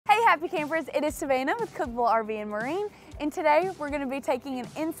happy campers, it is Savannah with Cookeville RV and Marine, and today we're going to be taking an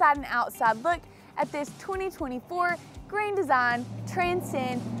inside and outside look at this 2024 Grand Design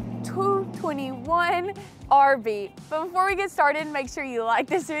Transcend 221RB. But before we get started, make sure you like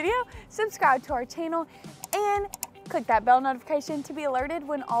this video, subscribe to our channel, and click that bell notification to be alerted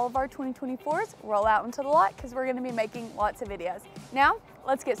when all of our 2024s roll out into the lot, because we're going to be making lots of videos. Now,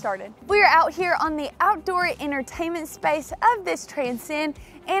 let's get started. We are out here on the outdoor entertainment space of this Transcend,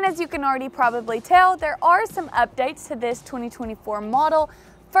 and as you can already probably tell, there are some updates to this 2024 model.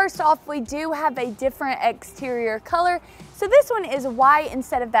 First off, we do have a different exterior color. So this one is white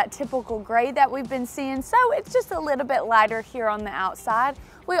instead of that typical gray that we've been seeing, so it's just a little bit lighter here on the outside.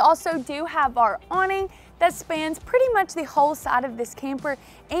 We also do have our awning that spans pretty much the whole side of this camper,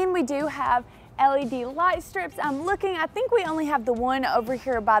 and we do have LED light strips. I think we only have the one over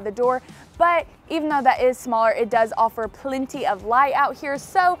here by the door, but even though that is smaller, it does offer plenty of light out here,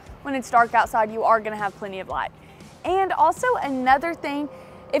 so when it's dark outside, you are gonna have plenty of light. And also another thing,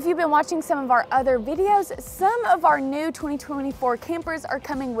 if you've been watching some of our other videos, some of our new 2024 campers are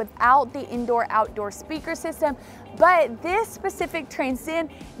coming without the indoor-outdoor speaker system, but this specific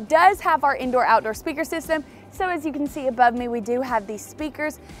Transcend does have our indoor-outdoor speaker system. So as you can see above me, we do have these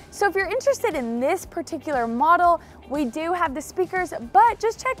speakers. So if you're interested in this particular model, we do have the speakers, but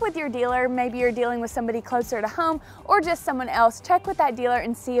just check with your dealer. Maybe you're dealing with somebody closer to home or just someone else. Check with that dealer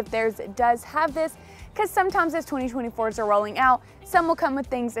and see if theirs does have this, because sometimes as 2024s are rolling out, some will come with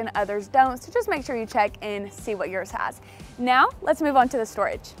things and others don't. So just make sure you check and see what yours has. Now, let's move on to the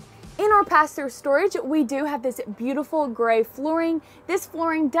storage. In our pass-through storage, we do have this beautiful gray flooring. This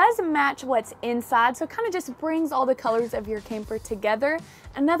flooring does match what's inside, so it kind of just brings all the colors of your camper together.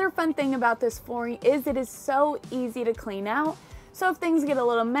 Another fun thing about this flooring is it is so easy to clean out. So if things get a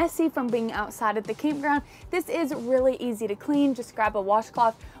little messy from being outside at the campground, this is really easy to clean. Just grab a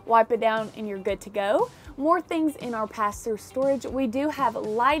washcloth, wipe it down, and you're good to go. More things in our pass-through storage. We do have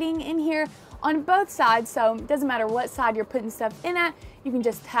lighting in here on both sides, so it doesn't matter what side you're putting stuff in at, you can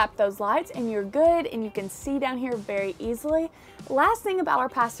just tap those lights and you're good, and you can see down here very easily. Last thing about our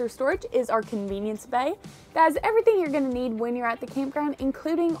pass-through storage is our convenience bay. That has everything you're gonna need when you're at the campground,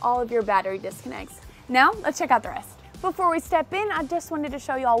 including all of your battery disconnects. Now, let's check out the rest. Before we step in, I just wanted to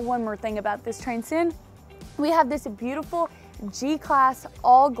show y'all one more thing about this Transcend. We have this beautiful G-Class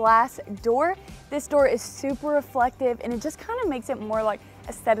all-glass door. This door is super reflective, and it just kind of makes it more like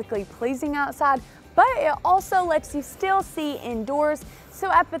aesthetically pleasing outside, but it also lets you still see indoors. So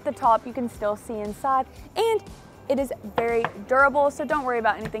up at the top, you can still see inside, and it is very durable, so don't worry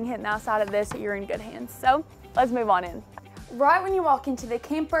about anything hitting the outside of this. You're in good hands. So let's move on in. Right when you walk into the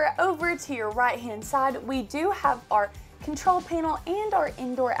camper, over to your right-hand side, we do have our control panel and our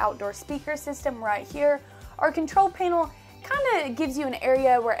indoor-outdoor speaker system right here. Our control panel kind of gives you an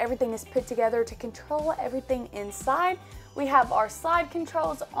area where everything is put together to control everything inside. We have our slide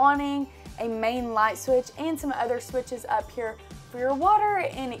controls, awning, a main light switch, and some other switches up here for your water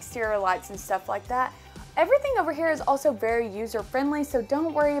and exterior lights and stuff like that. Everything over here is also very user-friendly, so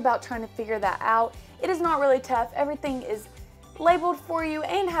don't worry about trying to figure that out. It is not really tough. Everything is labeled for you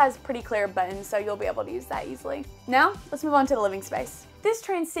and has pretty clear buttons, so you'll be able to use that easily. Now, let's move on to the living space. This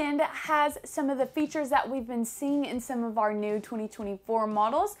Transcend has some of the features that we've been seeing in some of our new 2024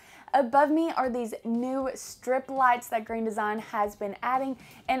 models. Above me are these new strip lights that Grand Design has been adding,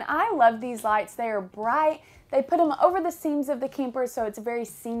 and I love these lights. They are bright. They put them over the seams of the camper, so it's a very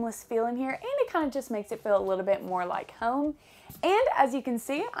seamless feel in here, and it kind of just makes it feel a little bit more like home. And as you can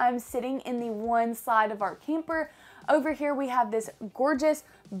see, I'm sitting in the one side of our camper. Over here we have this gorgeous,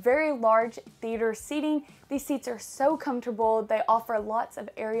 very large theater seating. These seats are so comfortable. They offer lots of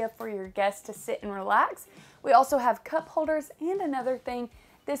area for your guests to sit and relax. We also have cup holders, and another thing,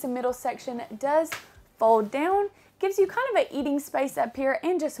 this middle section does fold down, gives you kind of an eating space up here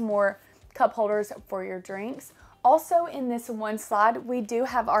and just more cup holders for your drinks. Also in this one slide, we do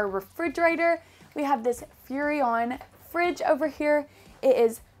have our refrigerator. We have this Furrion fridge over here. It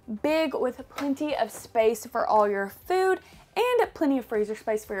is big with plenty of space for all your food and plenty of freezer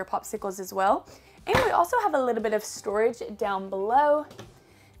space for your popsicles as well. And we also have a little bit of storage down below.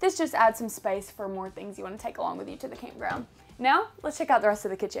 This just adds some space for more things you want to take along with you to the campground. Now, let's check out the rest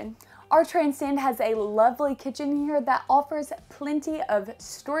of the kitchen. Our Transcend has a lovely kitchen here that offers plenty of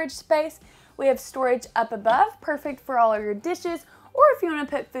storage space. We have storage up above, perfect for all of your dishes, or if you want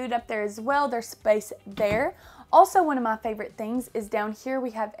to put food up there as well, there's space there. Also, one of my favorite things is down here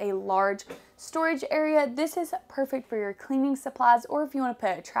we have a large storage area. This is perfect for your cleaning supplies, or if you want to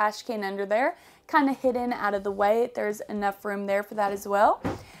put a trash can under there, kind of hidden out of the way, there's enough room there for that as well.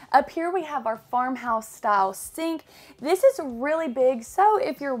 Up here we have our farmhouse style sink. This is really big, so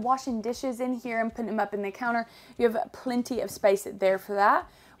if you're washing dishes in here and putting them up in the counter, you have plenty of space there for that.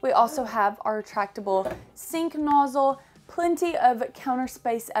 We also have our retractable sink nozzle, plenty of counter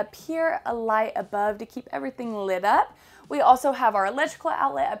space up here, a light above to keep everything lit up. We also have our electrical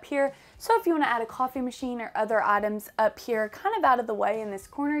outlet up here, so if you want to add a coffee machine or other items up here, kind of out of the way in this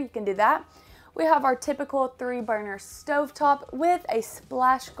corner, you can do that. We have our typical 3-burner stovetop with a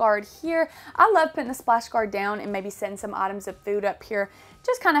splash guard here. I love putting the splash guard down and maybe setting some items of food up here.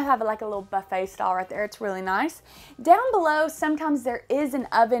 Just kind of have it like a little buffet style right there. It's really nice. Down below, sometimes there is an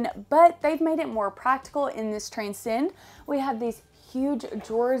oven, but they've made it more practical in this Transcend. We have these huge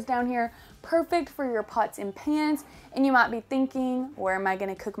drawers down here, perfect for your pots and pans. And you might be thinking, where am I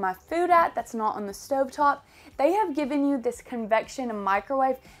going to cook my food at that's not on the stovetop? They have given you this convection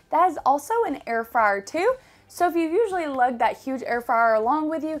microwave that is also an air fryer too. So if you usually lug that huge air fryer along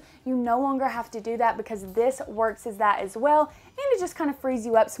with you, you no longer have to do that because this works as that as well. And it just kind of frees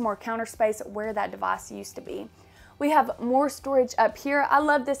you up some more counter space where that device used to be. We have more storage up here. I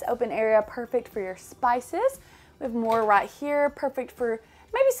love this open area, perfect for your spices. We have more right here, perfect for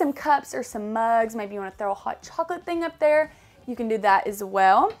maybe some cups or some mugs. Maybe you want to throw a hot chocolate thing up there. You can do that as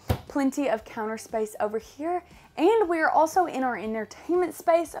well. Plenty of counter space over here. And we are also in our entertainment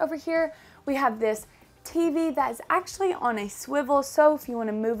space over here. We have this TV that is actually on a swivel, so if you want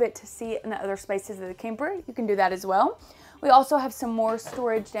to move it to see it in the other spaces of the camper, you can do that as well. We also have some more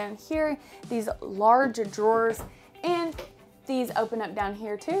storage down here, these large drawers, and these open up down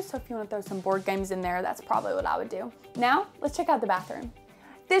here too, so if you want to throw some board games in there, that's probably what I would do. Now, let's check out the bathroom.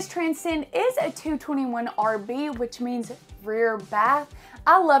 This Transcend is a 221RB, which means rear bath.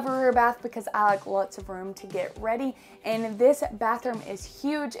 I love a rear bath because I like lots of room to get ready, and this bathroom is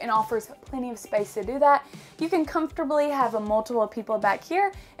huge and offers plenty of space to do that. You can comfortably have multiple people back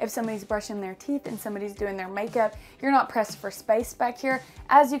here. If somebody's brushing their teeth and somebody's doing their makeup, you're not pressed for space back here.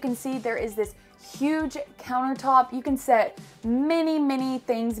 As you can see, there is this huge countertop. You can set many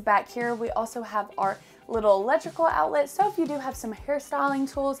things back here. We also have our little electrical outlet, so if you do have some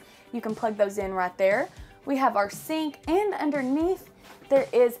hairstyling tools, you can plug those in right there. We have our sink, and underneath there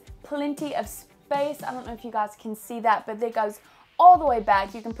is plenty of space. I don't know if you guys can see that, but it goes all the way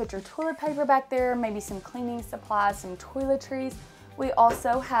back. You can put your toilet paper back there, maybe some cleaning supplies, some toiletries. We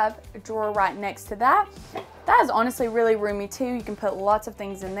also have a drawer right next to that. That is honestly really roomy too. You can put lots of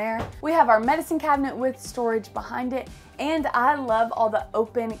things in there. We have our medicine cabinet with storage behind it, and I love all the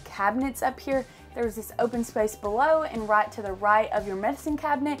open cabinets up here. There's this open space below and right to the right of your medicine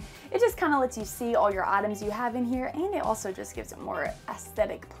cabinet. It just kind of lets you see all your items you have in here, and it also just gives it more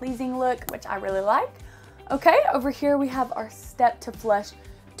aesthetic pleasing look, which I really like. Okay, over here we have our step to flush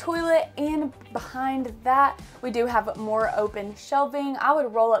toilet, and behind that we do have more open shelving. I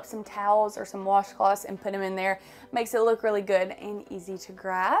would roll up some towels or some washcloths and put them in there. Makes it look really good and easy to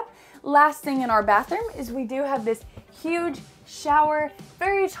grab. Last thing in our bathroom is we do have this huge shower,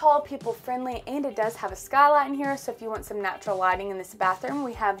 very tall, people friendly, and it does have a skylight in here, so if you want some natural lighting in this bathroom,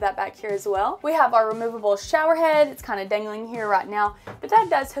 we have that back here as well. We have our removable shower head. It's kind of dangling here right now, but that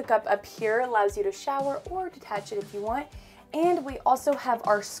does hook up here, allows you to shower or detach it if you want. And we also have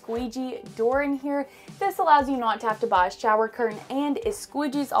our squeegee door in here. This allows you not to have to buy a shower curtain, and it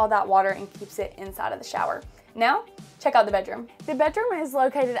squeegees all that water and keeps it inside of the shower. Now, check out the bedroom. The bedroom is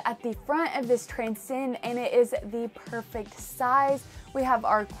located at the front of this Transcend, and it is the perfect size. We have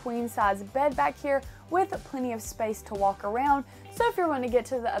our queen size bed back here with plenty of space to walk around. So if you're wanting to get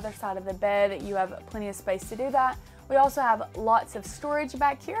to the other side of the bed, you have plenty of space to do that. We also have lots of storage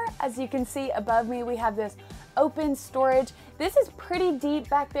back here. As you can see above me, we have this open storage. This is pretty deep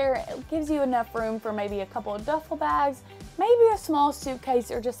back there. It gives you enough room for maybe a couple of duffel bags, maybe a small suitcase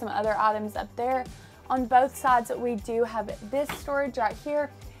or just some other items up there. On both sides, we do have this storage right here,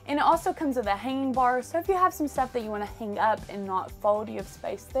 and it also comes with a hanging bar, so if you have some stuff that you want to hang up and not fold, you have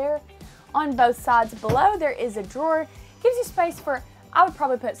space there. On both sides below, there is a drawer. Gives you space for, I would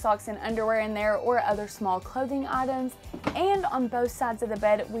probably put socks and underwear in there or other small clothing items. And on both sides of the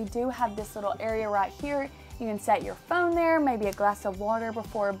bed, we do have this little area right here. You can set your phone there, maybe a glass of water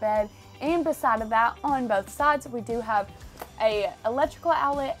before bed. And beside of that, on both sides, we do have a electrical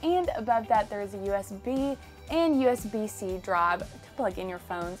outlet, and above that there is a USB and USB-C drive to plug in your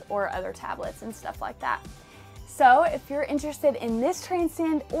phones or other tablets and stuff like that. So if you're interested in this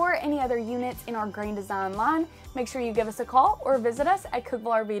Transcend or any other units in our Grand Design line, make sure you give us a call or visit us at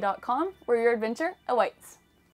cookvillerv.com, where your adventure awaits.